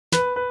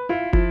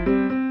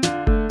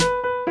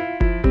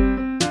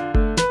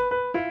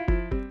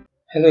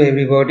Hello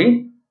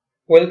everybody,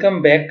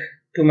 welcome back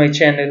to my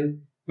channel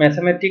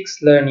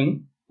Mathematics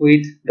Learning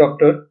with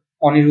Dr.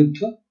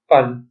 Aniruddha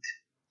Palit.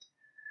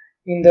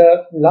 In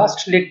the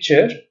last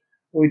lecture,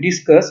 we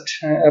discussed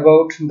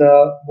about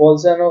the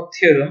Bolzano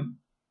theorem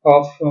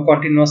of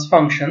continuous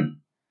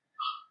function,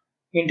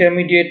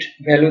 intermediate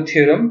value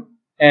theorem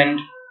and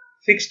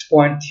fixed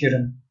point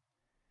theorem.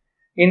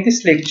 In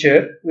this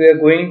lecture, we are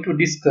going to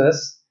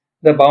discuss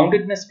the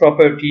boundedness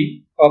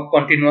property of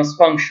continuous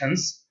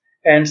functions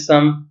and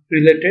some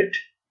relevant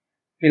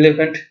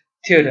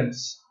theorems.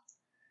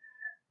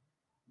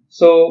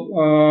 So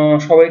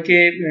সবাইকে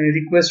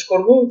request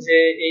করব যে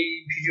এই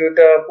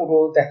ভিডিওটা পুরো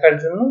দেখার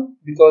জন্য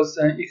because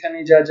এখানে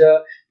যা যা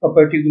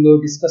প্রপার্টি গুলো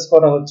ডিসকাস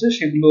করা হচ্ছে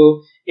সেগুলো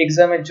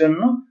এক্সামের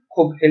জন্য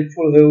খুব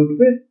হেল্পফুল হয়ে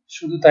উঠবে।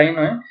 শুধু তাই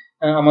নয়,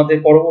 আমাদের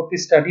পরবর্তী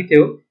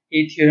স্টাডিতেও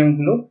এই থিওরেম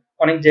গুলো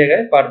অনেক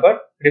জায়গায় বারবার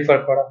রেফার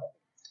করা হয়।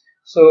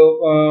 সো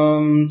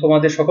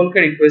তোমাদের সকলকে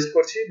রিকোয়েস্ট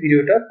করছি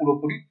ভিডিওটা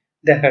পুরোপুরি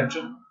দেখার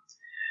জন্য।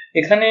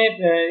 এখানে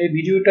এই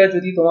ভিডিওটা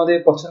যদি তোমাদের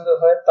পছন্দ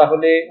হয়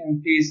তাহলে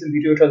প্লিজ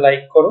ভিডিওটা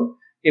লাইক করো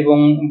এবং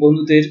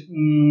বন্ধুদের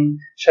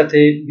সাথে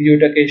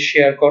ভিডিওটাকে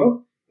শেয়ার করো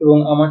এবং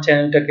আমার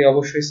চ্যানেলটাকে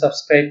অবশ্যই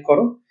সাবস্ক্রাইব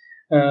করো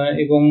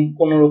এবং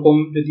কোনো রকম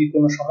যদি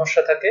কোনো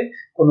সমস্যা থাকে,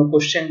 কোনো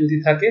কোশ্চেন যদি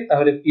থাকে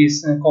তাহলে প্লিজ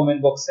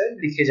কমেন্ট বক্সে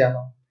লিখে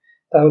জানাও।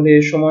 তাহলে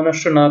সময়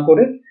নষ্ট না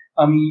করে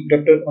আমি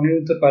ডক্টর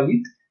অনিরুদ্ধ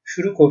পালিত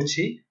শুরু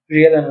করছি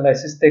রিয়েল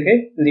অ্যানালাইসিস থেকে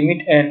limit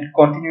and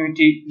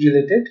continuity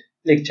related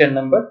lecture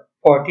number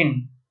 14।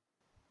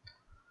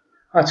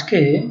 আজকে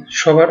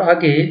সবার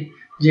আগে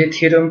যে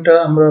থিওরেমটা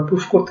আমরা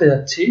প্রুফ করতে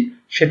যাচ্ছি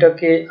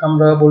সেটাকে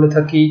আমরা বলে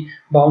থাকি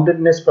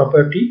boundedness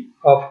property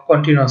of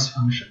continuous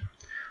function.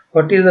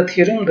 What is the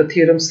theorem? The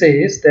theorem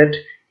says that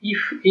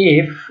if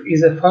f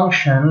is a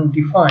function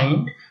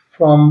defined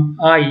from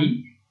I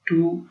to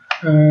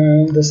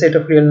the set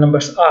of real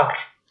numbers R.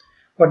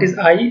 What is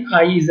I?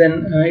 I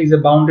is a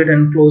bounded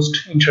and closed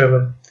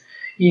interval.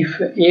 If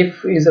f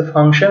is a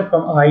function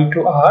from I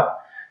to R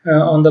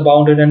on the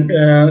bounded and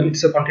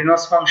it's a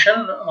continuous function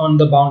on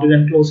the bounded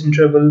and closed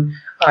interval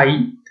I,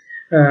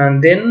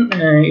 then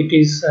it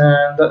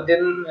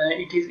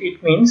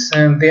means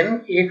then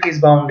f is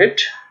bounded.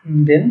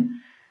 Then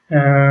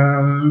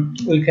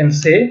we can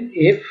say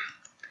f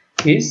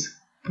is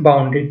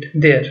bounded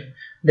there.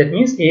 That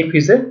means f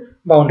is a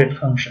bounded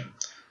function.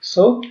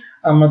 So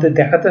আমাদের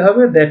দেখাতে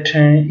হবে that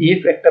if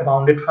একটা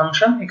bounded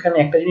function, এখানে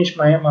একটা জিনিস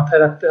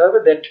মাথায় রাখতে হবে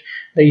that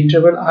the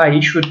interval I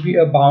should be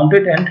a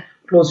bounded and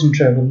closed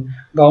interval.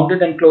 Bounded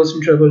and closed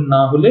interval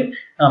না হলে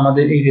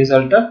আমাদের এই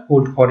রেজাল্টটা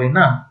হোল্ড করে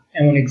না,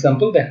 এমন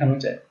এক্সাম্পল দেখানো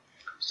যায়।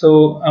 সো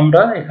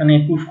আমরা এখানে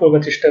প্রুফ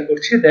করার চেষ্টা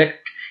করছি that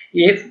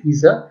f is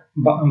a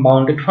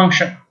bounded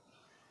function.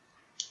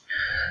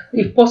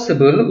 If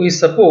possible, we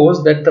suppose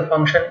that the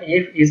function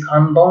f is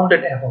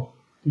unbounded above.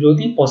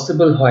 যদি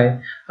পসিবল হয়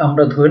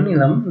আমরা ধরে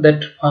নিলাম that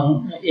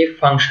f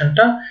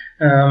ফাংশনটা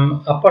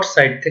আপার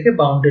সাইড থেকে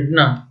বাউন্ডেড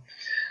না,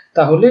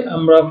 তাহলে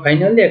আমরা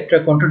ফাইনালি একটা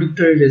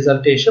কন্ট্রাডিক্টরি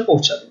রেজাল্টে এসে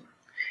পৌঁছাবো।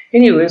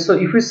 Anyway, so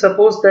if we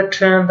suppose that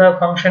the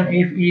function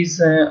f is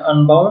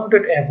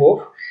unbounded above,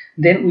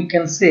 then we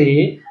can say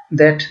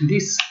that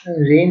this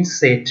range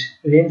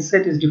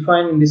set is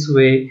defined in this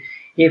way: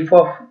 f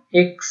of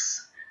x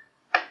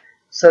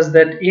such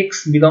that x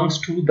belongs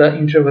to the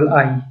interval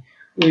I.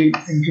 We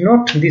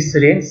denote this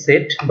range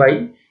set by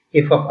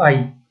f of I.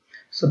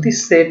 So this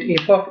set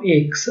f of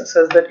x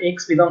such that x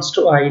belongs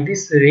to I,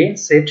 this range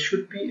set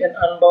should be an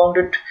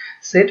unbounded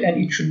set and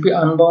it should be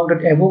unbounded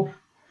above.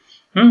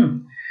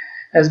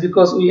 As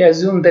because we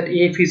assume that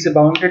f is a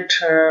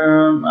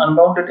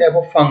unbounded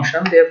above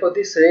function, therefore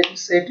this range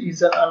set is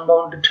an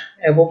unbounded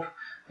above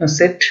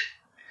set.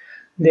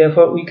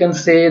 Therefore we can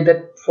say that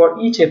for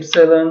each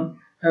epsilon,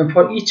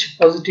 for each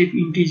positive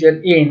integer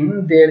n,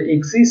 there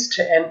exists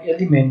an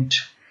element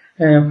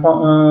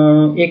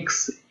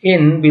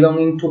xn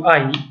belonging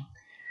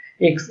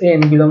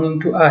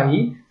to I,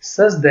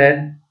 such that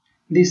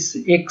this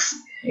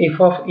f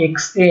of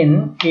xn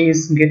is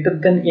greater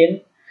than n.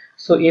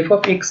 So f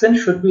of xn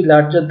should be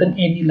larger than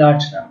any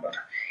large number.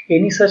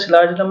 Any such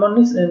large number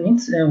means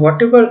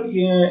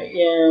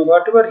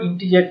whatever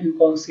integer you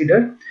consider,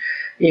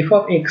 f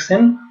of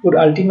xn would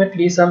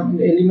ultimately, some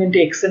element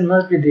xn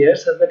must be there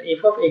such that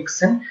f of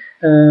xn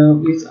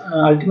is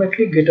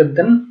ultimately greater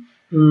than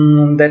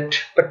that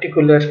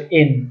particular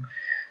n.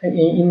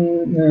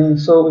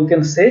 So we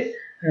can say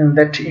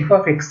that f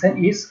of xn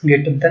is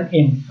greater than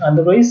n.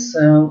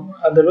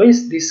 Otherwise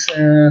this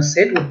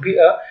set would be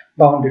a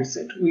bounded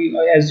set. We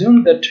assume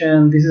that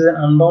this is an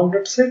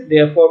unbounded set.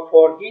 Therefore,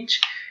 for each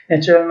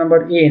natural number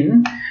n,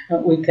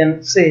 we can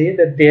say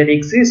that there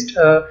exists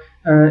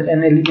an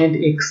element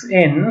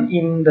xn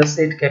in the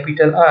set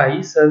capital I,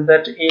 such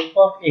that f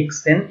of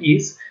xn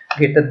is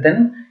greater than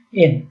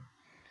n.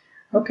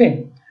 Okay.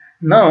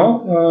 Now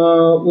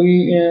we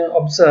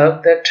observe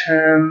that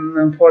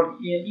for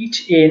each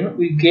n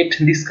we get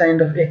this kind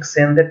of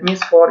xn. That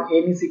means for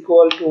n is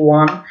equal to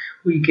 1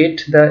 we get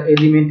the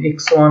element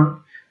x1.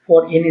 For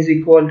n is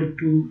equal to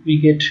 2 we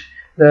get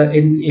the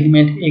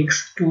element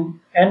x2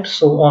 and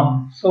so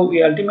on. So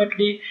we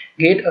ultimately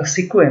get a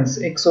sequence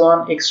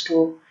x1,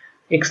 x2,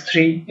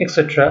 x3,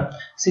 etc.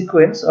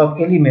 sequence of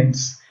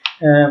elements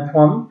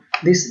from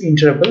this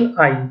interval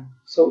I.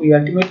 So we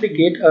ultimately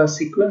get a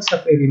sequence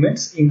of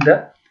elements in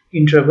the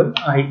interval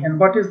I. And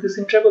what is this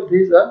interval?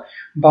 This is a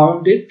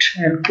bounded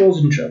and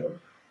closed interval.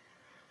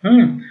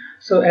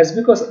 So as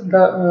because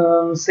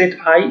the set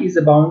I is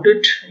a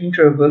bounded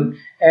interval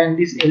and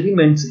these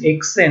elements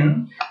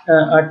xn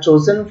are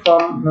chosen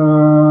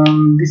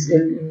from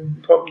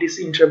this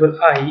interval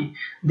I,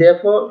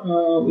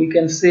 therefore we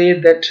can say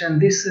that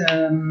this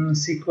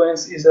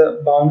sequence is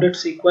a bounded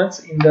sequence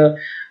in the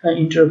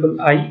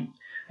interval I.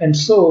 And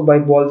so by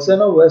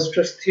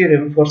Bolzano-Weierstrass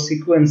theorem for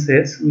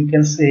sequences, we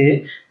can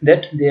say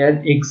that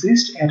there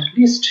exists at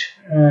least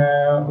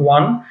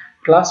one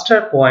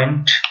cluster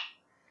point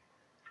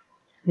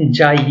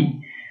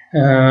xi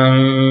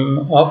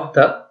of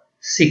the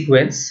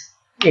sequence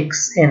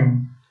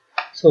xn.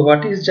 So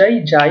what is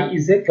xi? Xi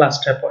is a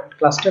cluster point.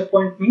 Cluster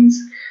point means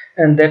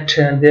that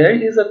there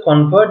is a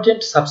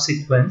convergent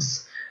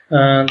subsequence.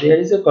 There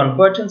is a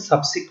convergent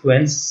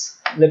subsequence.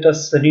 Let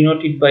us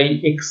denote it by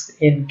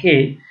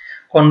xnk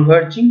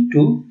converging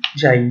to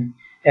xi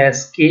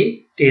as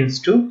k tends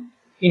to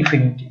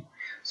infinity.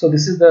 So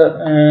this is the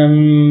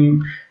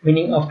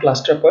meaning of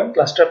cluster point.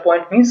 Cluster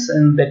point means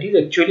that is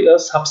actually a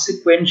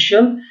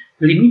subsequential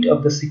limit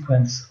of the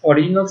sequence.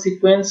 Original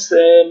sequence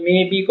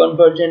may be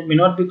convergent, may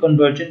not be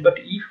convergent, but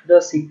if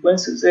the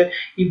sequence is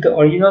if the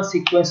original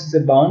sequence is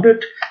a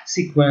bounded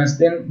sequence,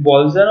 then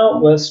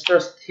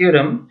Bolzano-Weierstrass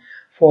theorem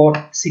for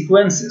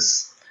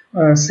sequences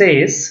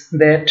says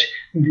that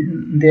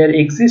there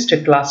exists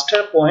a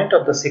cluster point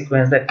of the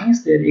sequence. That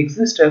means there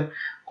exists a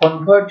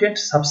convergent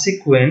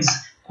subsequence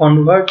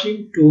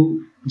converging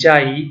to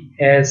xi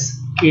as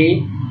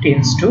k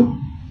tends to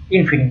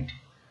infinity.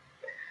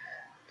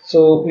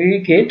 So we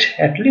get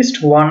at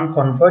least one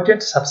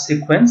convergent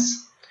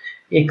subsequence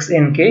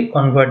xnk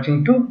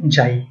converging to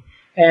xi,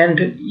 and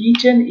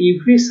each and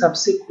every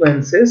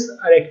subsequences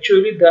are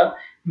actually the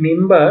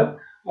member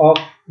of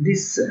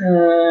this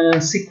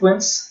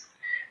sequence,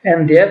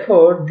 and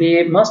therefore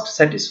they must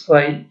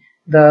satisfy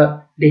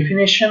the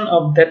definition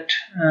of that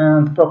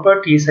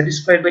property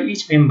satisfied by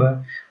each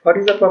member. What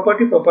is the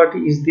property? Property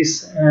is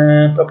this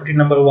property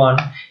number 1.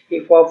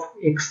 F of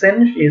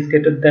xn is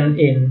greater than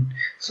n.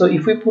 So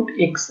if we put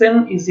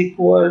xn is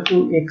equal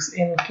to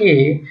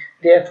xnk,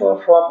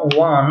 therefore from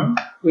 1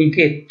 we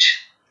get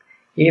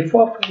f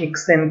of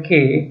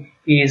xnk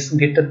is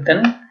greater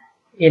than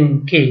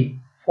nk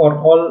for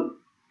all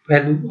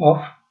value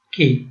of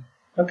k.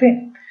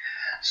 Okay.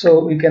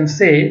 So we can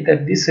say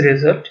that this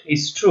result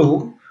is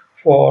true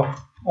for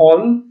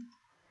all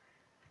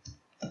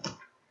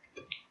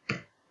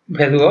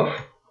value of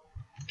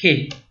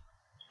k.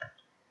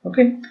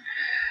 Okay.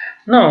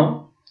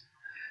 Now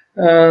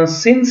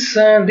since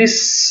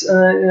this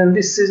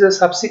is a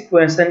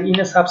subsequence, and in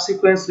a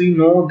subsequence we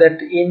know that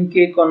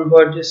nk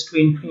converges to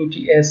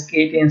infinity as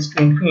k tends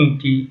to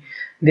infinity,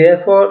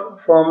 therefore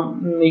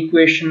from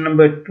equation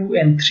number 2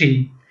 and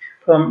 3,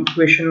 from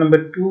equation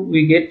number 2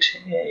 we get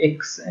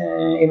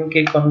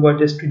nk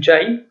converges to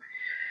xi,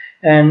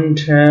 and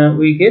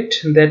we get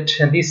that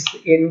this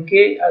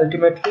nk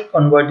ultimately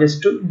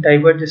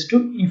diverges to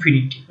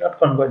infinity, not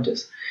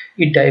converges,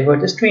 it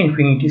diverges to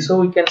infinity. So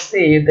we can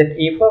say that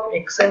f of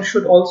xn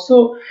should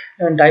also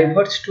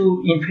diverge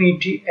to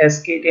infinity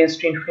as k tends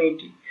to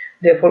infinity.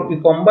 Therefore we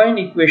combine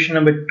equation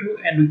number 2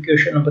 and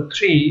equation number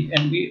 3,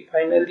 and we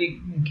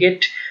finally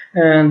get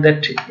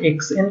that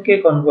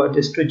xnk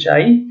converges to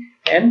xi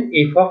and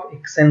f of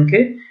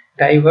xnk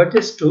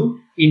diverges to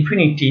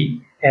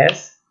infinity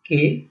as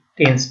k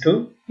tends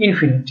to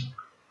infinity.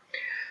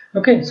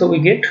 Okay, so we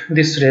get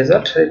this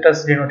result. Let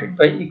us denote it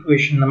by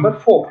equation number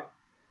 4.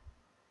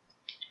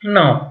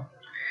 Now,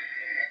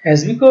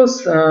 as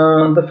because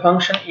the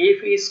function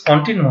f is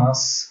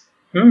continuous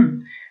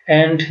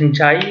and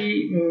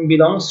xi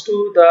belongs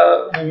to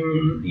the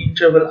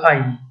interval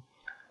I.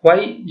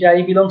 Why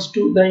xi belongs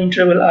to the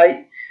interval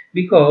I?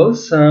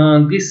 Because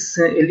this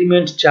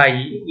element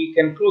xi, we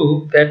can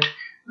prove that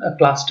a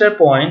cluster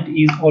point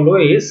is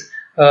always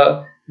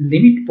a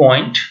limit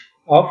point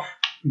of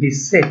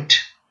this set.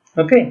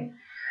 Okay,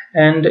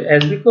 and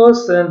as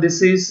because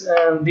this is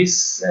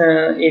this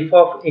f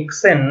of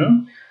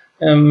xn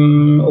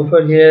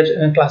over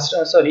here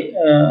cluster, sorry,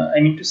 I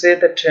mean to say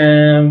that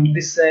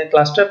this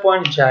cluster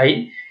point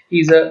xi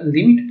is a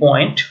limit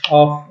point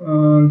of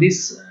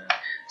this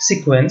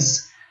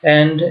sequence,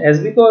 and as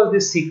because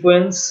this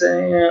sequence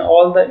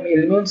all the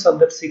elements of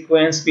that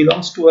sequence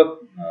belongs to a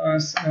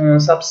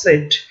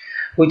subset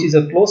which is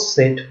a closed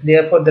set,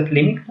 therefore that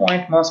limit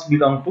point must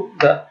belong to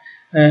the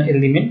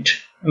element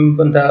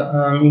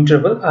the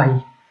interval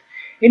I.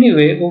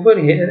 Anyway, over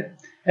here,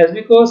 as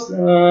because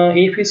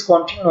f is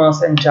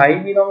continuous and xi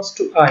belongs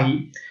to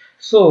I,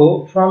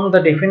 so from the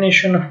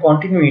definition of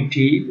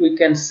continuity we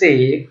can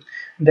say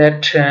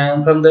that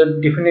from the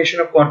definition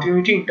of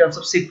continuity in terms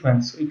of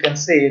sequence, we can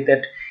say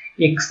that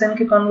xn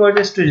k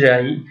converges to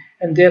xi,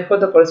 and therefore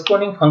the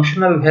corresponding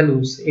functional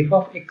values f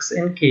of x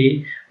and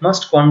k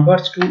must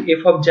converge to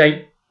f of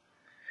xi.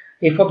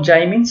 F of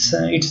xi means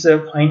it's a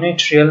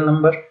finite real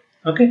number,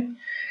 okay,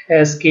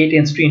 as k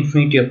tends to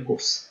infinity, of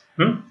course,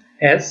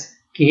 as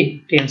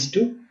k tends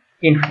to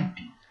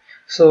infinity.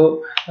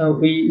 So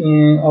we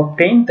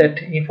obtained that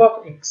f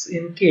of x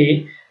and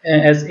k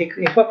as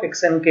f of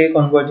x and k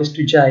converges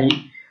to xi,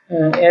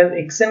 as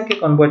x and k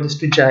converges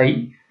to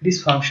xi,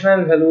 these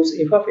functional values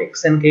f of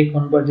x and k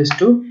converges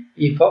to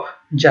f of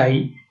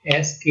xi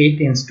as k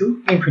tends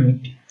to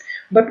infinity.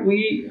 But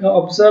we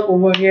observe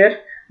over here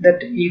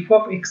that f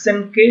of x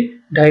and k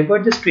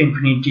diverges to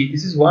infinity.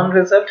 This is one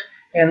result,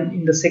 and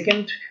in the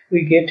second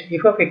we get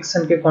f of x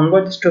and k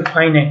converges to a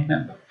finite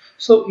number.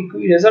 So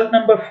result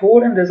number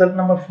 4 and result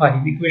number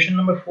 5, equation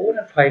number 4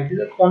 and 5, these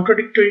are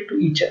contradictory to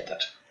each other.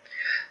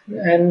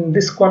 And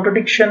this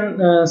contradiction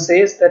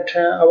says that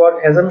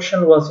our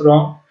assumption was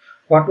wrong.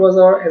 What was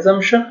our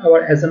assumption?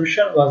 Our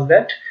assumption was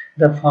that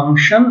the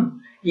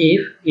function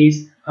f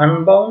is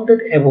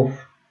unbounded above.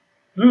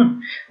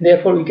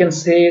 Therefore, we can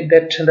say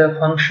that the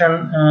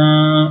function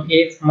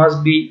f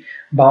must be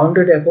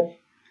bounded above.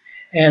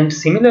 And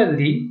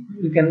similarly,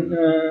 we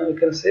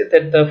can say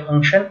that the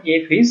function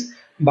f is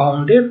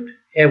bounded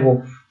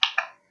above.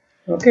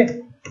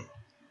 Okay,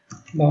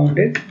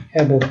 bounded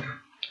above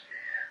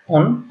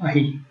on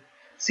I.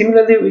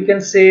 Similarly, we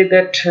can say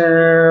that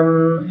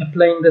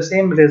applying the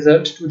same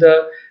result to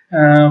the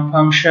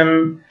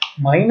function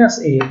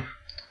minus f,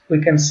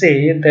 we can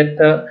say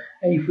that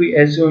if we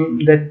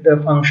assume that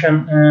the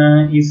function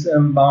is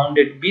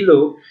bounded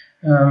below,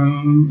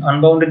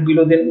 unbounded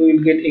below, then we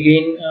will get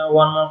again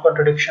one more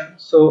contradiction.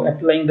 So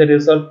applying the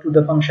result to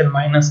the function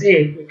minus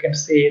f, we can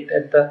say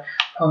that the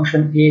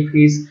function f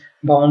is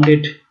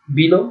bounded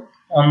below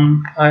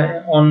on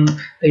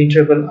the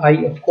interval I,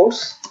 of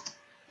course,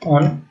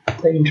 on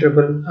the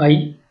interval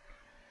I.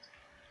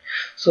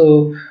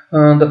 So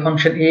the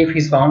function f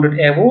is bounded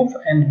above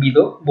and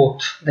below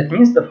both. That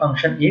means the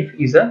function f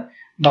is a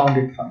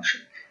bounded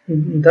function.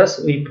 Thus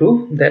we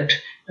prove that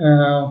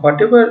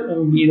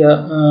whatever be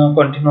the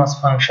continuous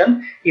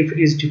function, if it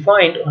is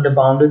defined on the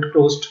bounded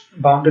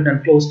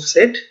and closed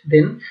set,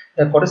 then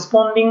the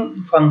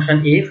corresponding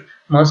function f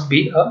must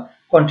be a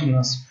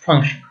continuous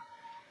function.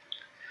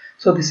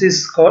 So this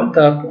is called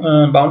the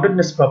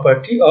boundedness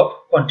property of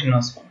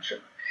continuous function.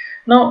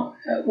 Now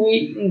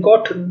we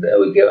got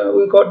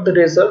the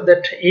result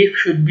that f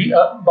should be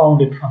a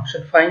bounded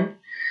function. Fine.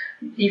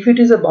 If it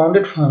is a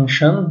bounded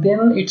function,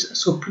 then its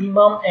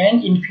supremum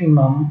and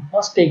infimum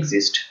must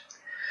exist.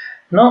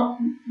 Now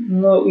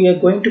we are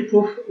going to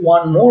prove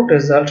one more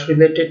result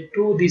related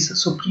to this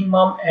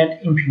supremum and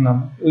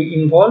infimum. We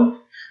involve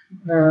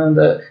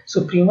the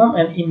supremum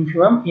and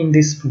infimum in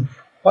this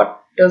proof.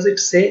 What does it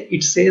say?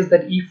 It says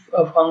that if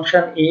a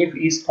function f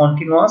is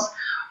continuous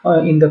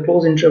in the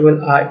closed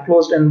interval I,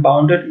 closed and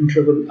bounded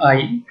interval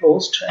I,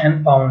 closed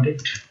and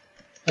bounded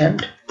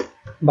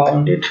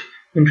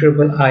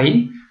interval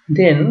I,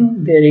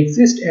 then there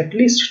exist at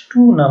least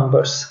two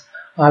numbers,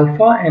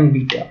 alpha and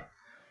beta.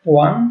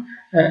 One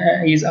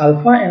is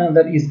alpha and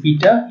another is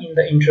beta in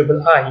the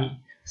interval I,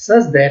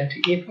 such that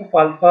f of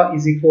alpha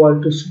is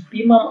equal to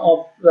supremum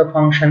of the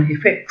function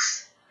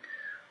fx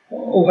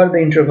over the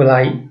interval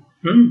I,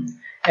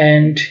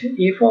 and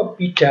f of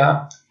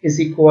beta is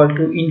equal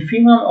to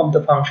infimum of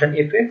the function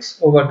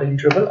fx over the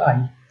interval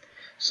I.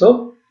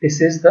 So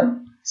this is the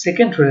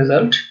second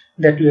result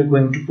that we are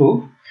going to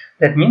prove.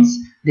 That means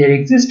there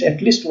exists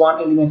at least one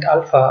element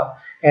alpha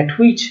at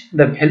which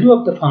the value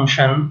of the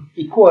function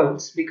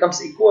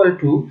becomes equal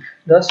to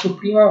the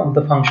supremum of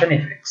the function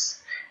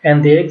fx,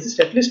 and there exists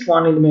at least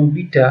one element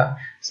beta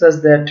such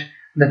that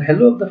the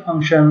value of the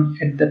function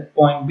at that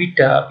point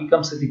beta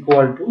becomes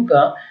equal to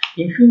the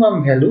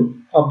infimum value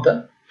of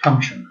the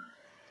function.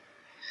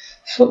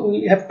 So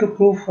we have to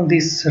prove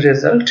this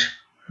result.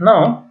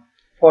 Now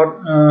for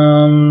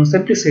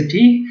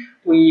simplicity,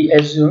 we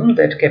assume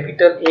that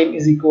capital M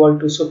is equal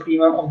to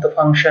supremum of the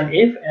function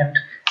f and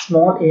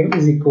small m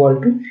is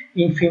equal to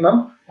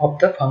infimum of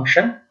the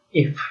function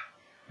f.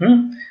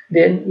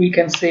 Then we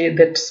can say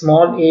that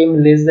small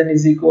m less than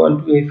is equal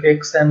to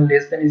fx and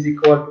less than is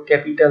equal to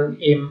capital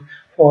M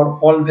for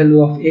all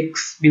value of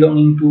x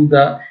belonging to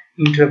the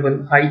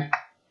interval I.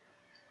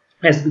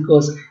 As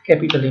because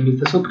capital M is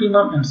the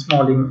supremum and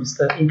small m is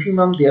the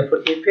infimum,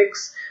 therefore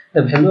fx,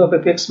 the value of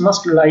fx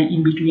must lie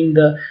in between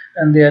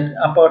their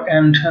upper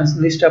and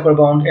least upper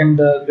bound and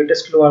the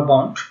greatest lower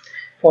bound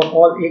for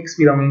all x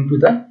belonging to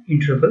the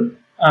interval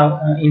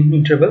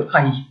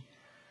I.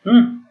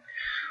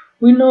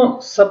 We now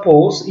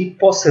suppose, if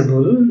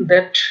possible,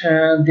 that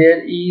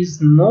there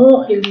is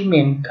no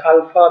element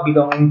alpha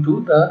belonging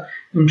to the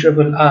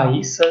interval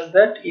I such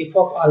that f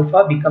of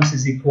alpha becomes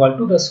is equal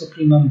to the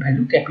supremum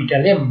value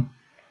capital M.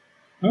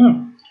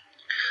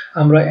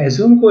 আমরা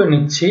assume করে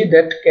নিচ্ছি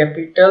that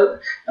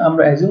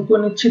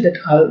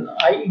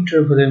I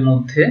ইন্টারভ্যালের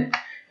মধ্যে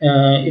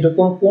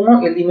এরকম কোনো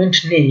element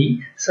নেই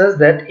such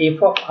that f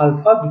of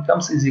alpha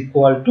becomes is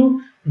equal to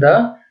the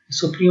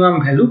supremum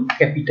value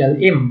capital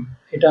M,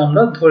 এটা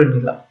আমরা ধরে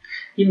নিলাম।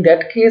 In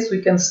that case we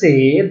can say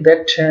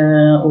that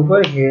over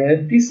here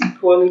this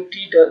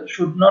equality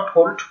should not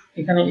hold,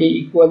 এখানে এই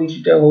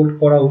ইকুয়ালিটিটা হোল্ড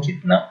করা উচিত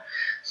না।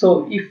 So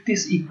if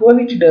this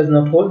equality does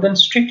not hold, then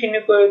strict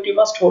inequality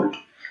must hold.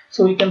 So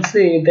we can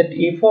say that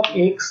f of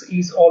x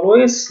is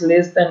always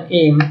less than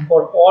m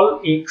for all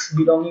x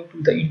belonging to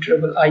the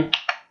interval I.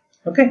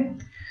 Okay,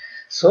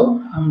 so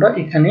আমরা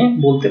এখানে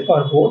বলতে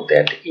পারবো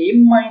that m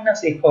minus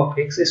f of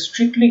x is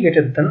strictly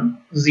greater than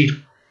 0.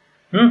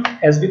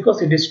 As because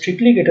it is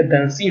strictly greater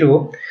than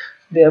 0,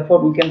 therefore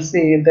we can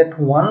say that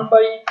 1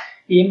 by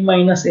m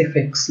minus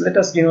fx, let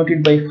us denote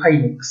it by phi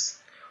x,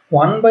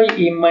 1 by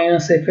m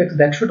minus fx,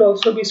 that should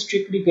also be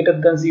strictly greater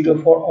than 0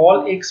 for all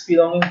x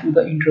belonging to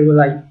the interval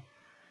I.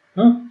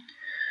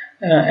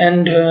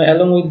 And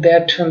along with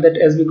that,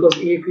 as because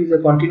f is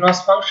a continuous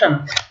function,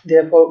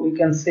 therefore we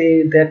can say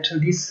that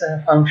this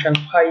function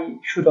phi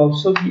should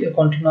also be a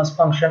continuous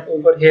function.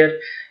 Over here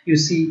you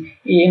see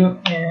m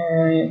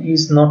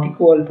is not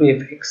equal to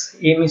fx,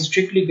 m is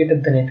strictly greater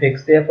than fx,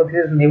 therefore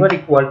this is never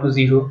equal to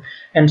 0,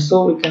 and so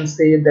we can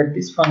say that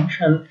this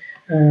function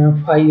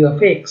phi of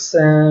x,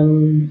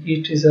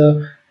 it is a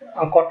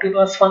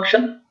continuous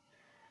function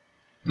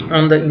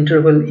on the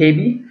interval ab.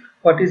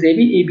 What is AB?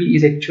 AB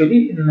is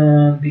actually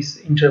this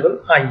interval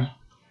I.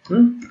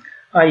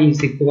 I is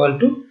equal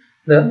to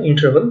the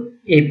interval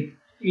AB,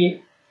 A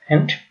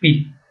and B.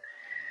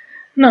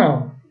 Now,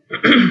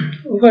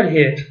 over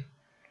here,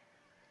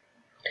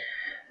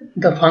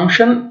 the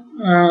function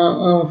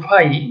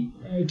phi,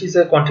 it is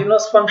a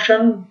continuous function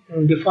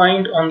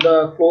defined on the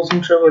closed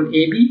interval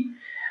AB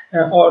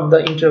or the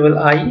interval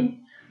I.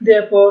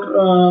 Therefore,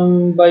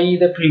 by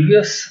the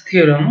previous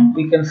theorem,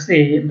 we can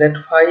say that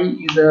phi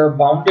is a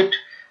bounded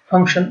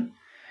function,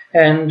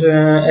 and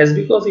as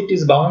because it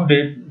is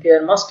bounded,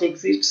 there must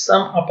exist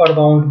some upper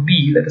bound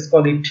b, let us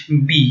call it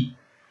b,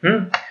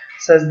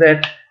 such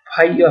that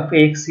phi of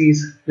x is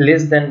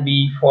less than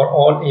b for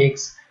all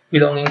x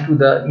belonging to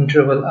the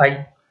interval I.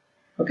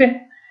 Okay,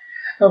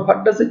 now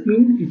what does it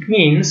mean? It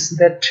means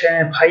that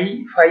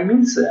phi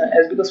means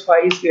as because phi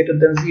is greater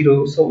than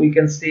 0, so we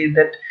can say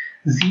that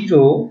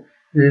 0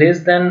 less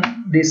than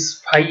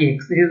this phi x,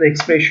 this is the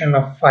expression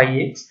of phi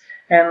x,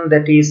 and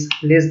that is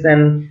less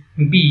than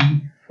b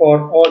for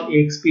all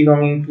x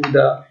belonging to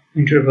the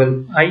interval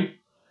I.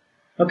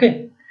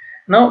 Okay,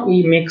 now we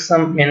make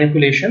some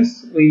manipulations.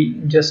 We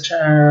just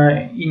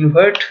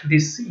invert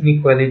this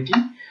inequality,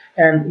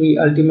 and we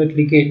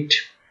ultimately get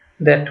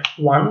that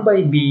 1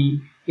 by b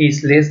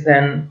is less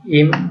than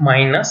m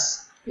minus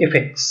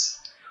fx.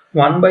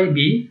 1 by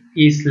b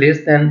is less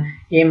than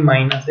m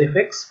minus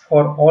fx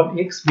for all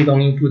x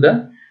belonging to the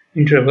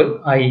interval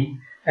I,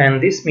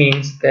 and this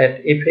means that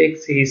fx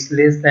is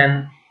less than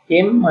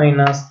m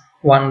minus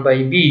 1 by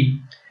b,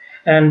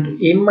 and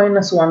m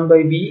minus 1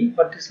 by b,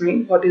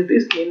 what is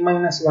this? M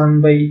minus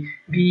 1 by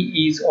b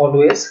is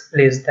always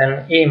less than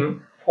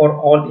m for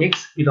all x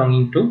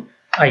belonging to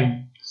I.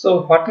 So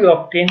what we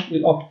obtain? We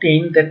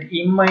obtain that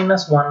m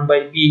minus 1 by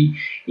b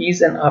is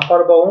an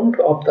upper bound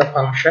of the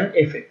function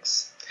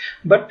fx,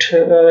 but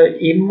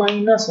m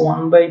minus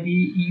 1 by b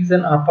is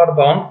an upper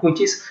bound which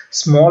is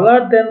smaller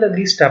than the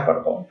least upper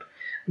bound.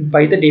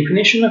 By the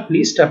definition of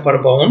least upper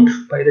bound,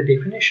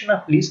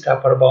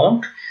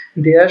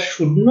 there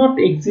should not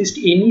exist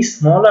any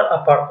smaller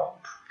upper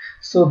bound.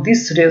 So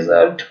this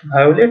result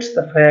violates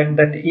the fact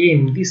that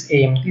this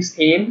m is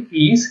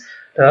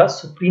the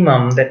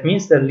supremum, that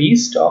means the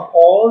least of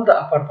all the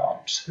upper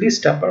bounds,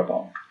 least upper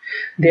bound.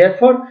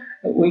 Therefore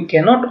we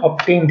cannot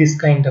obtain this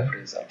kind of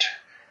result.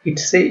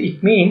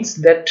 It means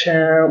that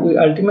we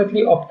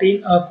ultimately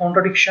obtain a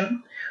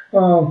contradiction.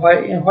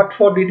 What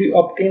for did we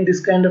obtain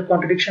this kind of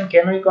contradiction?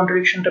 Can we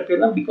contradiction to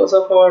pelam? Because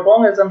of our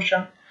wrong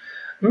assumption.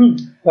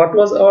 What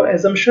was our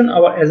assumption?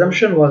 Our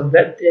assumption was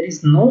that there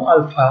is no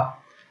alpha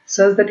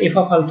such that f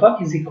of alpha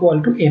is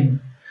equal to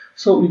m.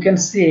 So we can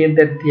say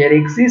that there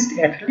exists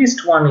at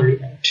least one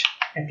element,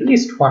 at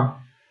least one.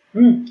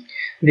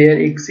 There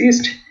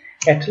exists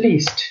at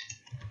least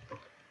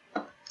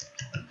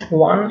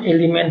one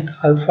element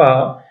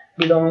alpha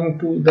belonging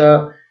to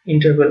the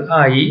interval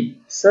I,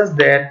 such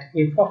that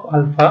f of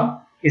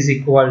alpha is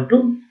equal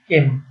to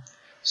m.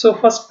 So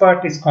first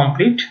part is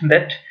complete,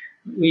 that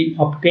we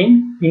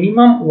obtain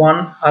minimum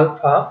 1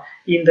 alpha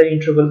in the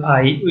interval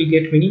I. We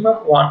get minimum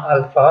 1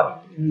 alpha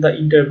in the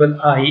interval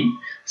I,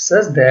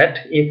 such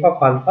that f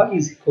of alpha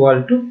is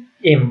equal to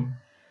m.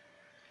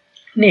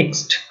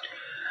 Next,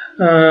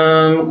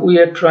 we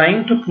are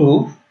trying to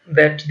prove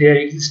that there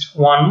exists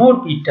one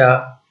more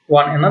beta,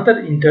 another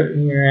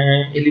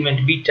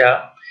element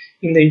beta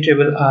in the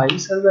interval I,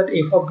 such that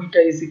f of beta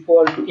is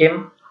equal to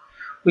m.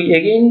 We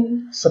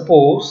again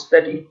suppose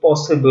that if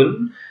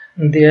possible,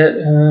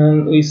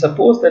 we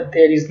suppose that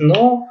there is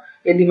no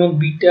element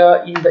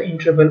beta in the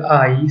interval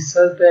I,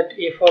 such that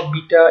f of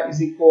beta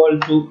is equal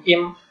to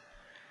m.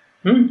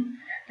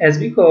 As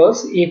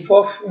because f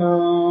of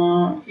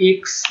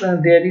x,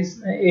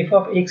 f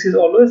of x is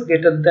always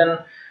greater than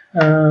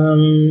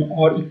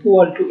or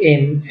equal to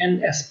m,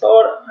 and as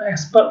per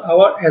as per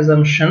our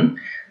assumption,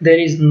 there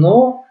is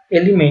no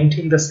element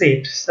in the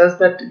set such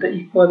that the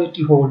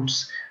equality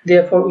holds.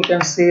 Therefore, we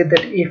can say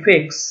that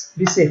fx,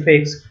 this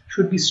fx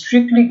should be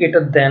strictly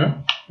greater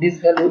than this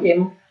value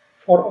m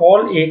for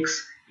all x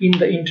in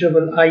the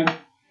interval I.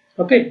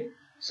 Okay,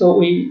 so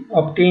we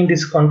obtain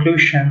this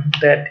conclusion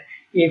that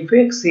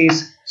fx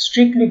is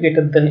strictly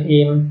greater than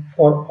m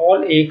for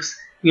all x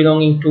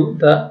belonging to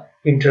the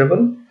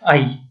interval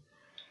I.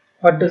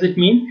 What does it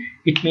mean?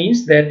 It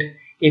means that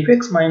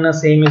fx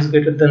minus m is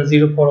greater than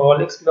 0 for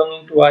all x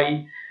belonging to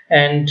I,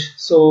 and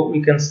so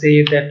we can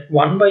say that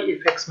 1 by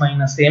fx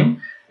minus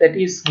m, that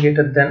is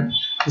greater than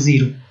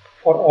 0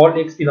 for all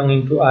x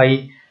belonging to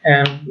I,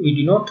 and we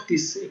denote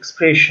this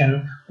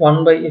expression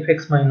 1 by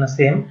fx minus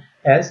m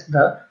as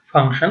the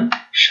function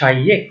psi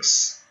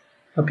x.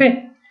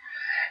 Okay,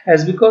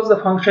 as because the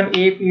function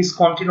f is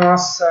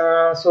continuous,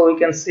 so we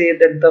can say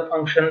that the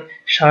function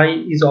psi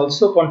is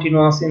also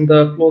continuous in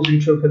the closed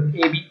interval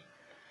ab,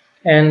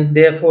 and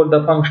therefore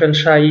the function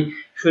psi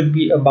should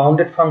be a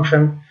bounded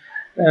function.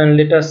 And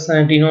let us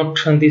denote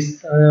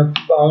this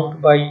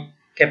bound by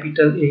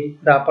capital A,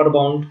 the upper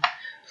bound.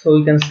 So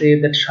we can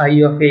say that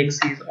psi of x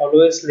is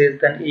always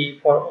less than a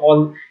for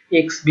all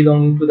x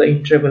belonging to the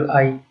interval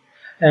I,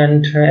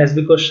 and as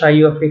because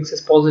psi of x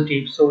is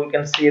positive, so we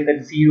can say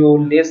that 0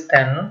 less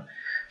than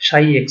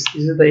psi x.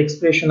 This is the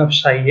expression of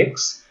psi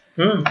x,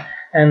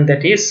 and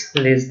that is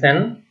less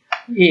than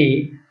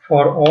a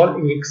for all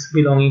x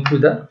belonging to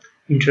the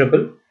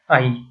interval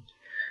I.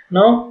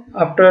 Now,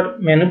 after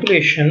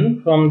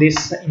manipulation from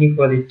this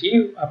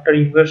inequality, after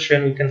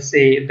inversion, we can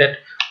say that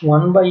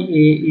 1 by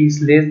a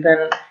is less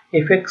than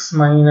fx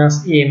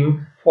minus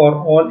m for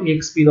all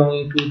x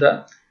belonging to the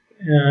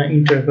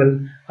interval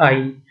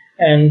I,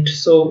 and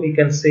so we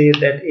can say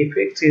that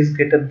fx is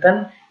greater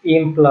than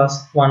m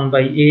plus 1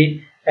 by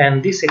a,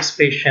 and this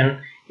expression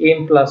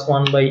m plus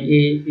 1 by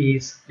a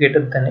is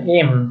greater than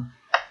m.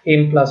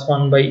 M plus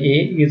 1 by a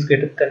is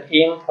greater than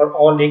m for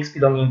all x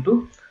belonging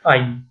to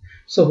I.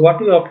 So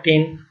what we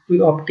obtain?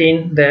 We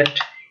obtain that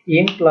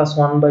m plus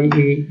 1 by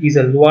a is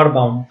a lower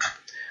bound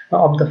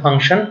of the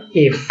function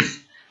f.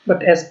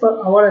 But as per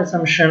our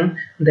assumption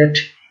that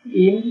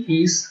m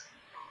is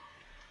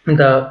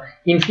the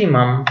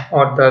infimum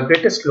or the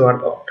greatest lower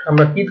bound,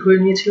 আমরা কি ধরে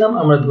নিয়েছিলাম?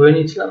 আমরা ধরে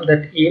নিয়েছিলাম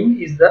that m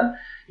is the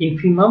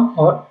infimum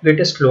or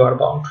greatest lower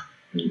bound.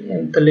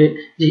 তাহলে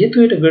যেহেতু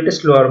এটা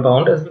greatest lower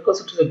bound, as because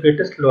it is the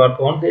greatest lower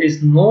bound, there is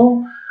no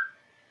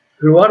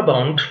lower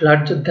bound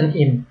larger than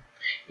m.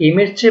 m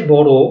এর চেয়ে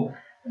বড়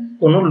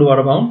কোনো lower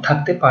bound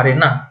থাকতে পারে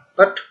না.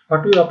 But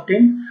what we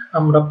obtain?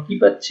 আমরা কি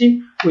পাচ্ছি?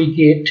 We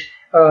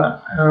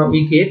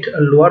get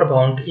a lower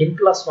bound m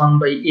plus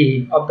 1 by a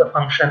of the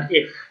function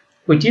f,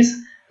 which is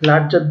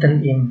larger than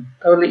m.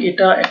 তাহলে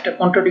এটা একটা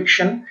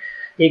contradiction.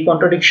 এই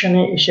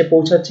contradiction-এ এসে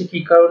পৌঁছাচ্ছে কি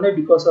কারণে?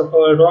 Because of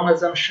our wrong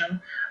assumption.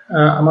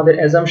 আমাদের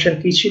assumption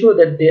কি ছিল?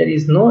 That there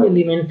is no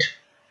element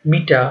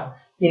beta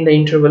in the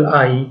interval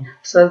I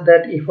such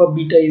that f of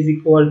beta is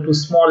equal to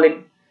small m.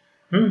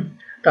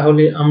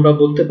 তাহলে আমরা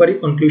বলতে পারি,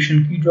 conclusion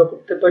কি draw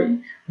করতে পারি?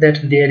 That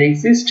there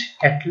exists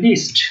at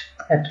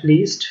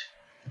least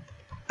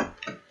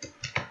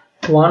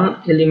one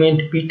element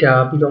beta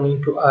belonging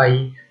to I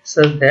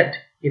such that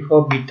f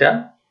of beta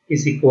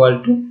is equal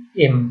to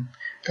m.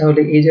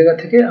 তাহলে এই জায়গা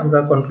থেকে আমরা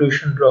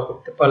conclusion draw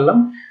করতে পারলাম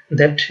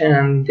that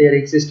there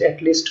exists at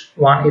least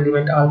one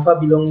element alpha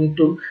belonging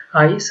to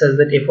I such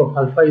that f of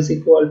alpha is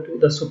equal to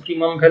the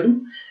supremum value,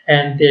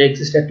 and there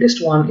exists at least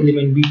one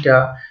element beta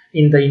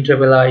in the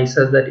interval I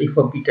such that f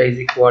of beta is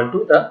equal to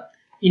the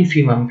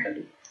infimum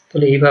value.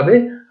 তাহলে এইভাবে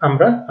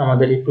আমরা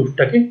আমাদের এই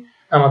প্রুফটাকে,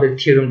 আমাদের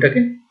থিওরেমটাকে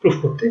proof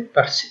করতে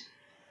পারছি।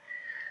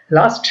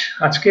 Last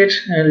আজকের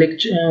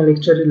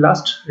লেকচারের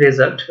লাস্ট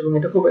রেজাল্ট, এবং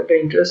এটা খুব একটা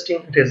ইন্টারেস্টিং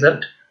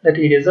রেজাল্ট, that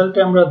এই রেজাল্টে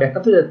আমরা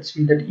দেখাতে যাচ্ছি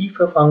that if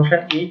a function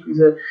f is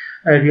a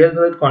real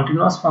valued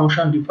continuous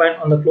function defined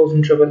on the closed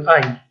interval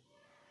I,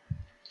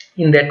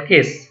 in that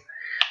case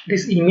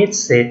this image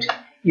set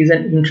is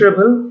an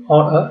interval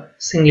or a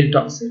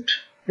singleton set.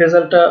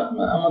 রেজাল্টটা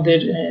আমাদের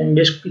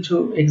বেশ কিছু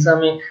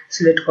এক্সামে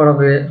সিলেক্ট করা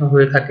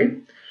হয়ে থাকে।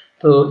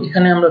 তো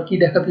এখানে আমরা কি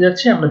দেখাতে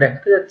যাচ্ছি? আমরা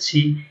দেখাতে যাচ্ছি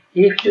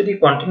f যদি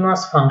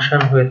কন্টিনিউয়াস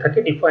ফাংশন হয়ে থাকে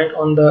defined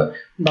on the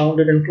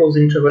bounded and close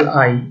interval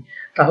I,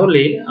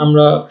 তাহলে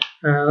আমরা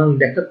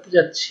দেখাতে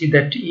যাচ্ছি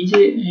দ্যাট এই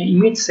যে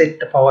ইমেজ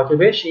সেটটা পাওয়া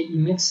যাবে, সেই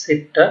ইমেজ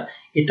সেটটা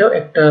এটাও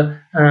একটা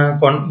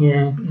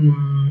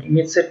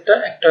ইমেজ সেটটা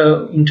একটা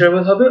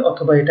ইন্টারভাল হবে,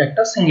 অথবা এটা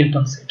একটা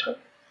সিঙ্গেলটন সেট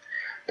হবে।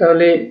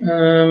 তাহলে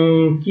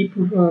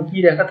কি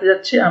দেখাতে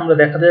যাচ্ছে? আমরা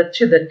দেখাতে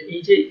যাচ্ছে দ্যাট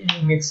এই যে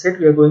image set,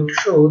 we are going to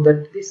show that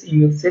this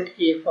image set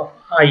f of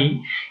I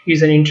is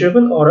an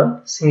interval or a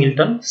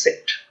singleton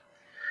set.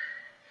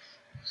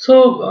 So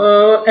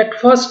at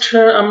first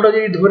আমরা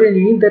যদি ধরে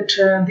নিই that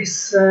this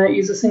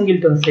is a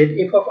singleton set,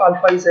 f of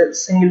alpha is a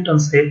singleton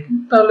set,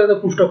 তাহলে the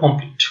proofটা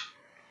complete.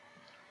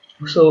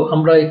 So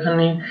আমরা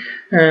এখানে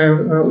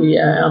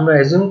আমরা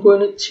assume করে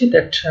নিচ্ছি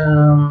that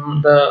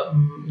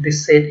this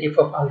set f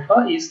of alpha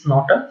is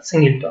not a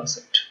singleton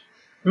set.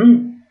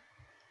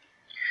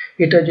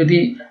 এটা যদি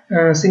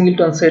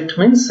সিঙ্গেলটন সেট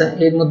মিন্স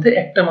এর মধ্যে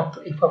একটা মাত্র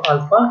f of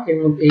alpha এর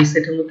মধ্যে এই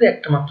সেটের মধ্যে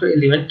একটা মাত্র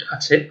এলিমেন্ট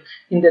আছে,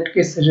 ইন দ্যাট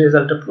কেস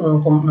রেজাল্টটা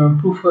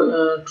প্রুফ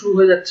ট্রু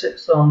হয়ে যাচ্ছে।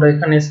 সো আমরা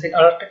এখানে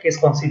আরেকটা কেস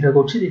কনসিডার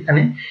করছি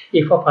যেখানে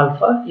f of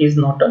alpha is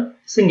not a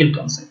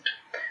singleton set।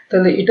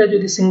 তাহলে এটা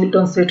যদি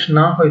সিঙ্গেলটন সেট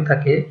না হয়ে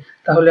থাকে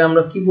তাহলে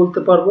আমরা কি বলতে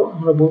পারবো,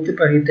 আমরা বলতে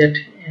পারি that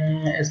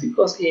as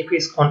because f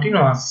is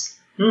continuous,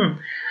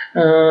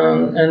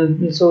 and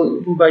so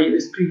by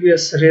this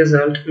previous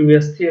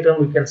theorem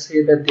we can say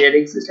that there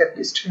exists at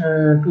least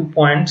 2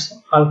 points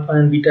alpha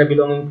and beta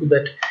belonging to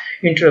that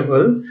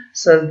interval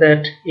such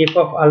that f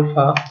of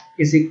alpha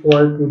is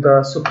equal to the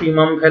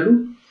supremum value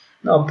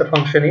of the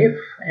function f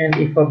and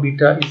f of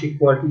beta is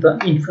equal to the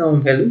infimum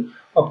value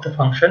of the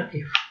function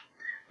f.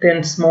 Then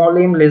small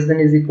m less than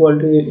is equal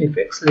to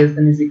fx less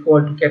than is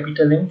equal to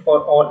capital M for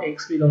all x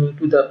belonging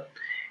to the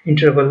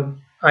interval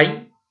I.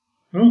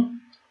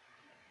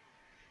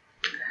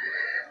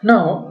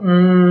 Now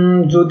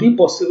যদি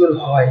possible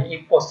হয়,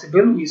 if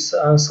possible we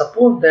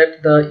suppose that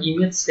the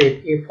image set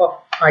f of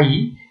I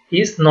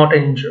is not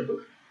an interval.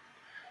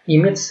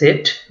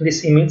 This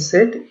image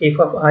set f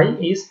of I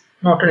is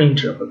not an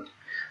interval.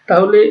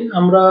 তাহলে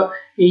আমরা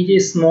এই যে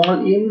small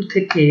m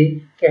থেকে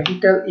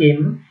capital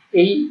M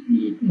এই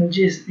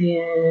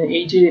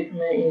যে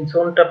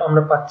জোনটা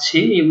আমরা পাচ্ছি,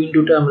 এই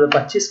উইন্ডোটা আমরা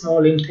পাচ্ছি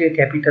স্মল m থেকে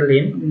capital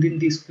M, within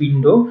this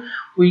window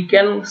we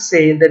can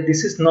say that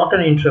this is not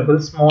an interval.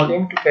 Small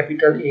m to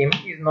capital M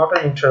is not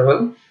an interval.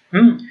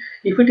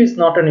 If it is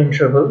not an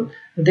interval,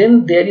 then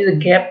there is a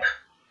gap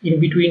in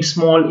between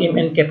small m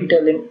and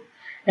capital M,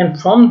 and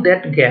from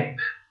that gap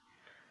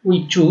we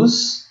choose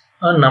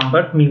a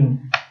number mu.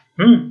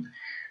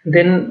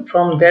 Then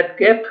from that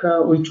gap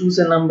we choose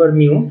a number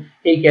mu.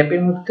 A gap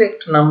এর মধ্যে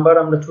একটা number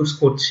আমরা choose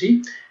করছি,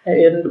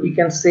 and we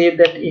can say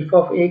that f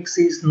of x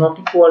is not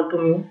equal to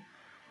mu.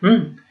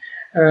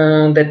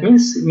 That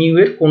means mu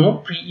এর কোনো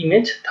pre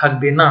image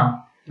থাকবে না.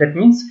 That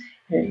means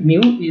mu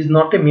is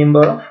not a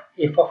member of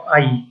f of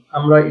I.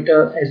 আমরা এটা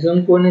assume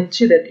করে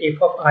নিচ্ছি that f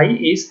of I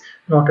is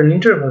not an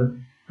interval.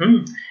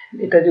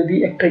 এটা যদি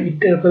একটা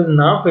ইন্টারভাল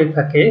না হয়ে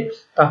থাকে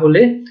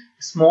তাহলে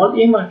স্মল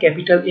m আর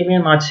ক্যাপিটাল M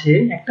এর মাঝে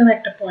একটা না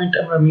একটা পয়েন্ট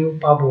আমরা মিউ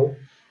পাবো।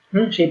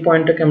 সেই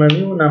পয়েন্টটাকে আমরা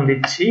মিউ নাম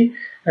দিচ্ছি,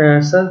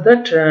 such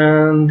that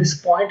this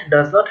point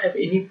does not have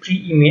any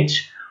pre-image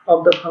of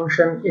the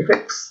function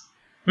fx.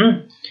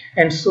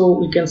 And so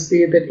we can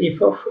say that f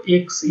of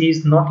x is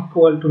not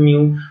equal to mu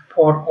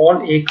for all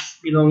x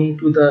belonging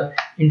to the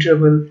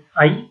interval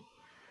I.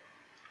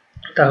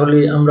 তাহলে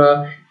আমরা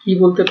কি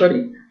বলতে পারি,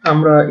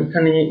 আমরা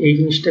এখানে এই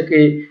জিনিসটাকে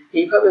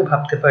এইভাবে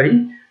ভাবতে পারি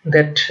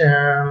that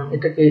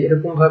এটাকে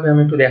এরকম ভাবে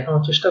আমি একটু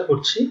দেখানোর চেষ্টা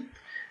করছি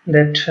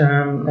that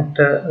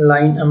একটা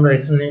লাইন আমরা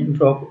এখানে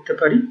ড্র করতে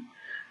পারি।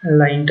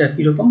 লাইনটা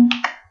কিরকম,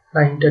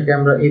 লাইনটাকে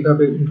আমরা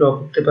এইভাবে ড্র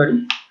করতে পারি,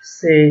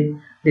 say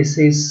this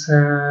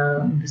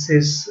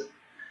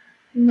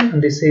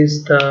is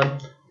the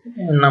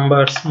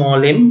number small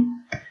m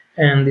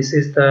and this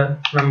is the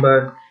number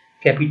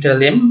capital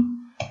M.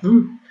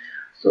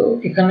 So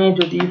এখানে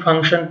যদি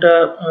ফাংশনটা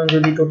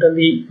যদি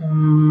টোটালি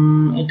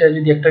এটা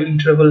যদি একটা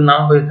ইন্টারভাল না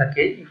হয়ে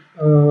থাকে,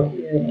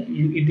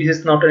 if this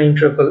is not an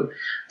interval,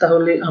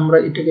 তাহলে আমরা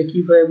এটাকে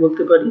কিভাবে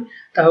বলতে পারি,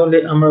 তাহলে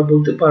আমরা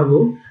বলতে পারবো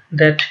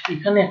that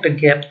এখানে একটা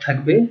গ্যাপ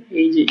থাকবে,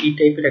 এই যে এই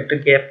টাইপের একটা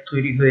গ্যাপ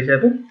তৈরি হয়ে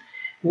যাবে,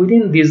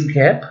 within this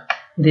gap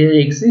there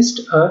exists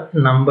a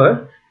number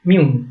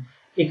mu.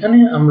 এখানে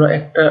আমরা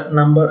একটা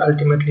নাম্বার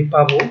আলটিমেটলি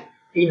পাবো,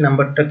 এই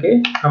নাম্বারটাকে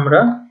আমরা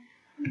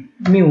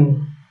mu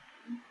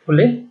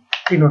বলে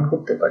ডিনোট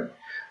করতে পারি।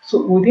 So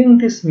within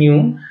this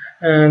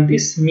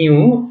mu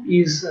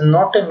is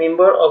not a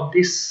member of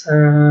this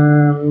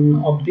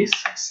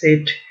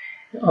set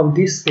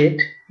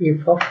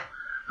f of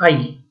I.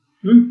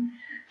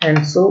 And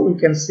so we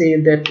can say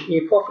that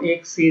f of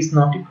x is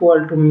not equal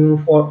to mu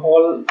for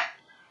all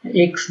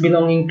x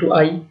belonging to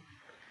I.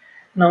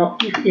 Now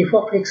if f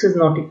of x is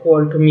not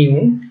equal to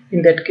mu, in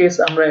that case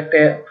আমরা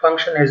একটা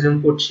function assume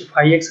করছি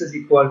phi x is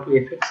equal to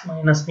fx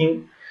minus mu.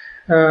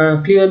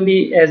 Clearly,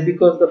 as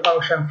because the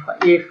function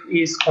f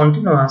is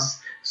continuous,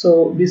 so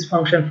this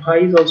function phi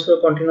is also a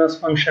continuous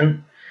function,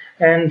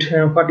 and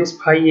what is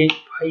phi a?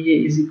 Phi a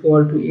is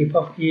equal to f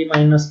of a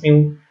minus mu.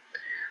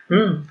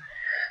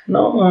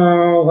 Now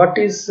what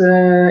is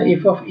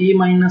f of a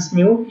minus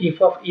mu? F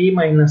of a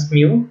minus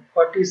mu,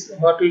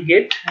 what we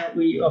get,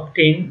 we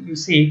obtain, you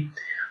see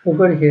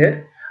over here,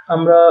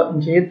 আমরা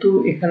যেহেতু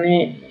এখানে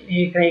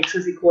x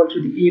is equal to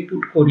a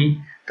put করি,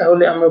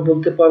 তাহলে আমরা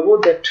বলতে পারবো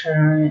that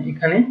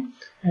এখানে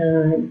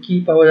কি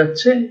পাওয়া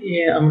যাচ্ছে,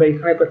 আমরা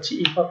এখানে পাচ্ছি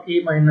f of a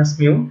minus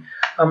mu.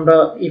 আমরা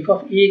f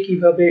of a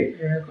কিভাবে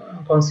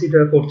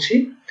কনসিডার করছি,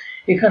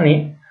 এখানে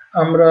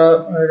আমরা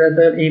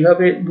রাদার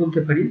এইভাবে বলতে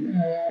পারি,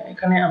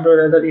 এখানে আমরা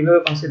রাদার এইভাবে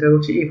কনসিডার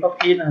করছি f of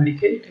a না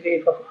লিখে এটাকে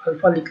f of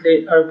alpha লিখলে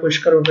আরো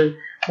পরিষ্কারভাবে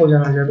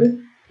বোঝানো যাবে,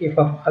 f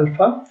of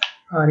alpha,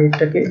 আর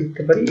এটাকে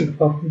লিখতে পারি f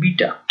of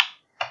beta.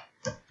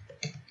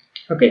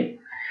 ওকে,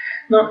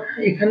 না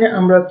এখানে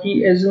আমরা কি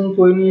অ্যাজিউম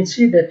করে নিয়েছি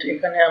that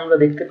এখানে আমরা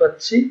দেখতে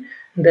পাচ্ছি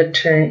that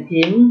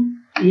m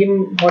m,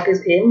 what is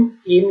m?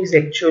 M is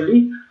actually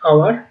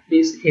our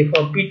this f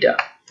of beta.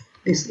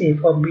 This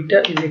f of beta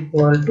is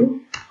equal to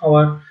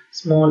our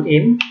small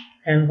m,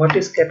 and what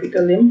is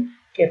capital M?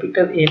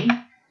 Capital M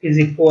is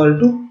equal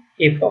to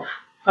f of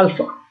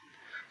alpha.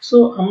 So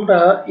আমরা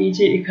এই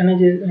যে এখানে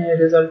যে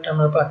result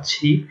আমরা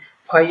পাচ্ছি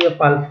phi of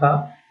alpha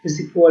is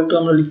equal to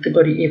আমরা লিখতে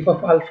পারি f of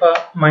alpha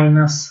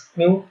minus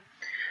mu,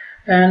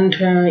 and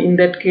in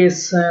that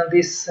case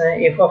this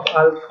f of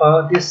alpha,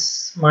 this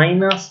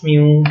minus mu,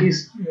 this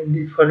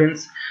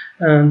difference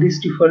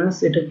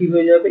এটা কি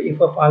হয়ে যাবে f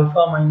of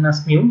alpha minus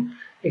mu,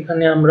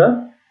 এখানে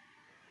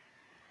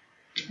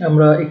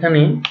আমরা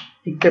এখানে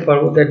লিখতে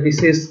পারবো that this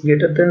is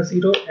greater than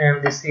 0 and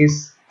this is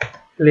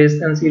less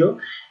than 0.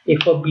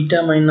 f of beta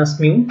minus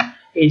mu,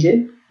 এই যে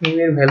mu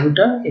এর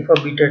ভ্যালুটা f of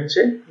beta এর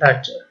চেয়ে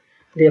larger,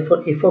 therefore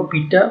f of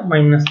beta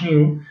minus mu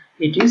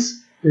it is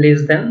less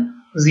than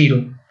 0.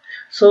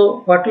 So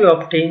what we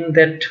obtain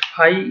that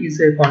phi is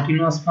a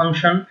continuous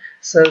function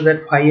such that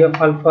phi of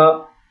alpha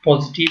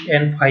positive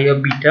and phi of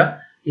beta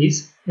is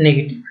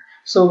negative.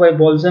 So by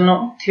Bolzano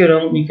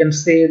theorem we can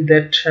say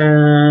that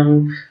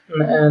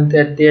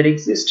that there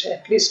exists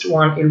at least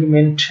one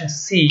element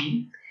C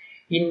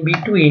in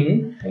between,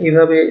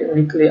 এভাবে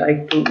লিখলে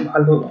একটু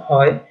ভালো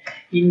হয়,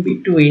 in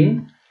between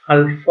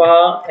alpha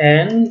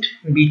and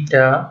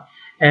beta,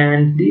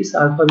 and this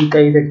alpha beta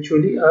is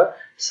actually a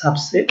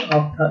subset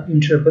of the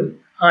interval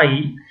I,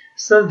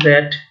 such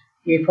that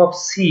f of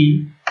c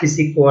is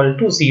equal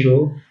to 0,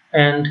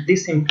 and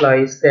this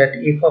implies that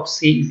f of c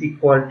is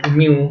equal to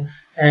mu,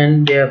 and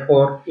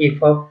therefore f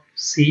of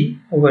c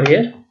over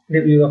here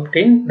we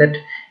obtain that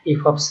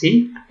f of c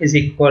is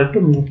equal to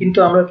mu. কিন্তু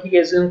আমরা কি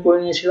assume করে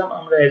নিয়েছিলাম?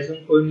 আমরা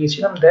assume করে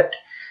নিয়েছিলাম that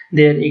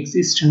there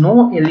exists no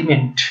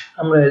element,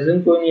 আমরা assume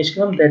করে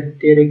নিয়েছিলাম that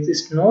there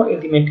exists no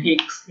element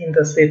x in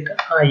the set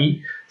I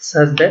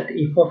such that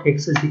f of x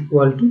is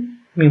equal to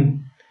mu.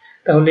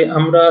 তাহলে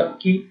আমরা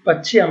কি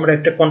পাচ্ছি? আমরা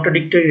একটা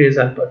কন্ট্রাডিক্টরি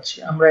রেজাল্ট পাচ্ছি।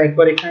 আমরা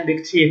একবার এখানে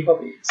দেখছি f of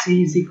c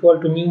is equal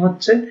to mu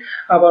হচ্ছে,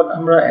 আবার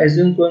আমরা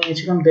assume করে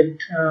নিয়েছিলাম that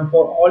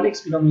for all x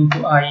belonging to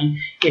I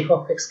f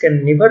of x can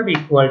never be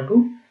equal to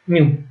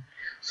mu.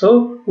 So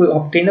we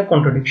obtain a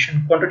contradiction.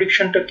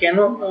 Contradictionটা কেন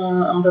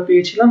আমরা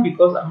পেয়েছিলাম?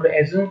 Because আমরা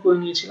assume করে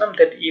নিয়েছিলাম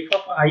that f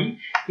of I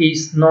is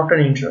not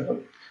an interval.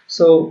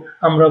 So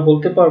আমরা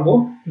বলতে পারবো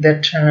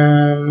that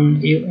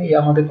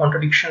আমাদের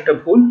contradictionটা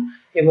ভুল,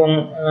 এবং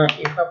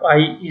f of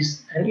I is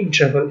an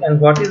interval. And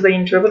what is the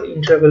interval?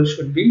 Interval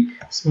should be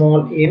small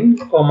m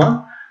comma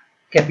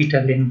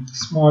capital M.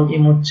 Small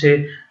m হচ্ছে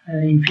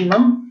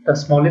infimum, the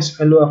smallest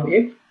value of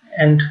f,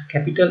 and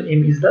capital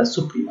M is the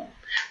supremum.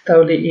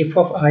 তাহলে f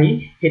of I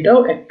এটাও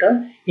একটা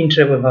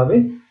interval হবে।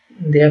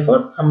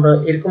 therefore আমরা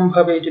এরকম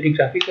ভাবে যদি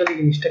graphically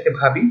জিনিসটাকে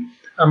ভাবি,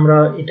 আমরা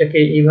এটাকে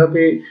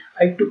এইভাবে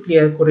আরেকটু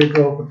ক্লিয়ার করে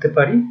ড্র করতে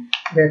পারি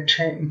that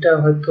এটা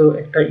হয়তো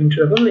একটা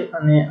ইন্টারভাল,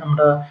 এখানে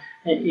আমরা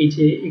এই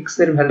যে x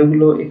এর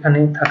ভ্যালুগুলো এখানে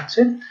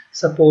থাকছে,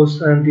 suppose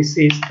this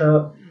is the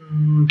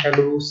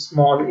value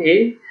small a,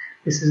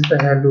 this is the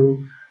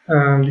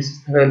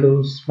value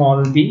small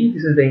b,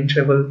 this is the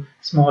interval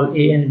small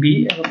a and b,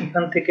 এবং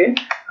এখান থেকে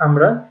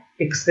আমরা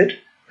x এর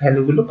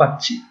ভ্যালুগুলো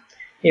পাচ্ছি।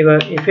 এবার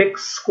fx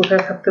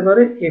কোথায় থাকতে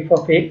পারে? f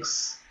of x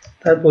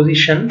তার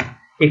পজিশন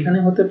এখানে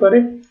হতে পারে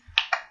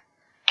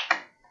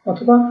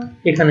অথবা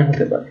এখানে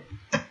হতে পারে।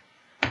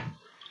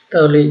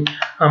 তাহলে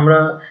আমরা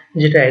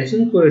যেটা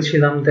অ্যাজিউম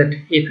করেছিলাম that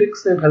fx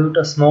এর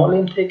ভ্যালুটা স্মল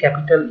m থেকে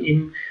ক্যাপিটাল m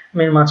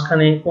এর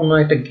মাঝখানে কোনো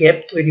একটা গ্যাপ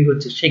তৈরি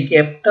হচ্ছে, সেই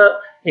গ্যাপটা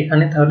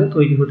এখানে তাহলে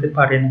তৈরি হতে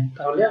পারে না।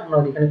 তাহলে আমরা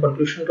এখানে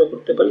কনক্লুশন ড্র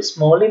করতে পারি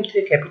স্মল m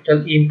থেকে ক্যাপিটাল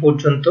m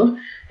পর্যন্ত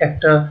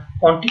একটা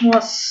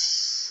কন্টিনিউয়াস,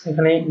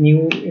 এখানে নিউ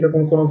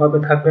এরকম কোনো ভাবে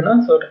থাকবে না,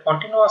 সো একটা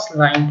কন্টিনিউয়াস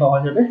লাইন পাওয়া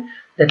যাবে।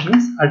 That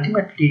means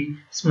ultimately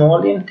small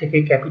m থেকে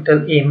ক্যাপিটাল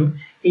m,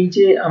 এই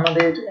যে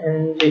আমাদের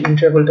যে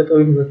ইন্টারভালটা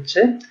তৈরি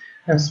হচ্ছে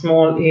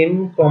small m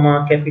comma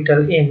capital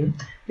M,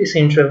 this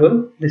interval,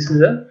 this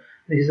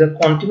is a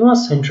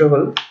continuous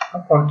interval, a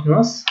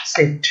continuous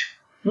set.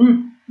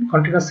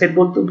 continuous set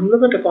বলতে বললে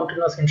এটা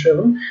continuous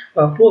interval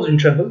বা closed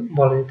interval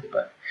বলা যেতে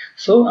পারে।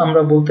 সো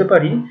আমরা বলতে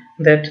পারি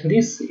that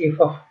this f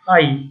of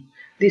I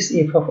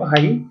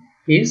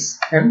is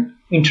an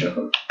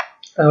interval.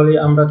 তাহলে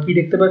আমরা কি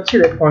দেখতে পাচ্ছি?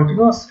 that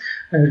continuous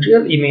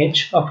real image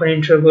of an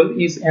interval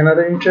is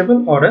another interval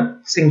or a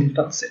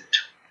singleton set.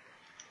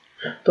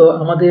 তো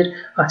আমাদের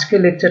আজকের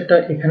লেকচারটা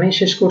এখানেই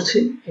শেষ করছি।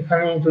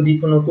 এখানে যদি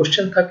কোনো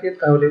কোশ্চেন থাকে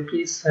তাহলে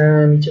প্লিজ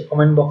নিচে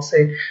কমেন্ট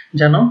বক্সে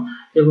জানাও,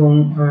 এবং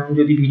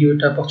যদি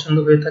ভিডিওটা পছন্দ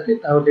হয়ে থাকে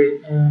তাহলে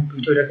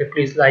ভিডিওটাকে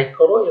প্লিজ লাইক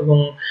করো, এবং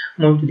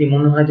যদি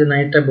মনে হয় যে না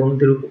এটা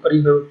বন্ধুদের উপকারী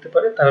হয়ে উঠতে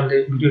পারে তাহলে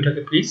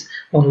ভিডিওটাকে প্লিজ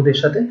বন্ধুদের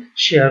সাথে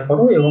শেয়ার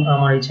করো এবং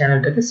আমার এই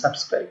চ্যানেলটাকে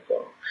সাবস্ক্রাইব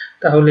করো।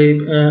 তাহলে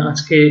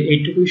আজকে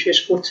এইটুকুই শেষ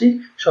করছি।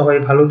 সবাই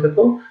ভালো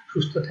থেকো,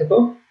 সুস্থ থেকো,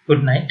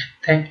 গুড নাইট,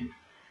 থ্যাংক ইউ।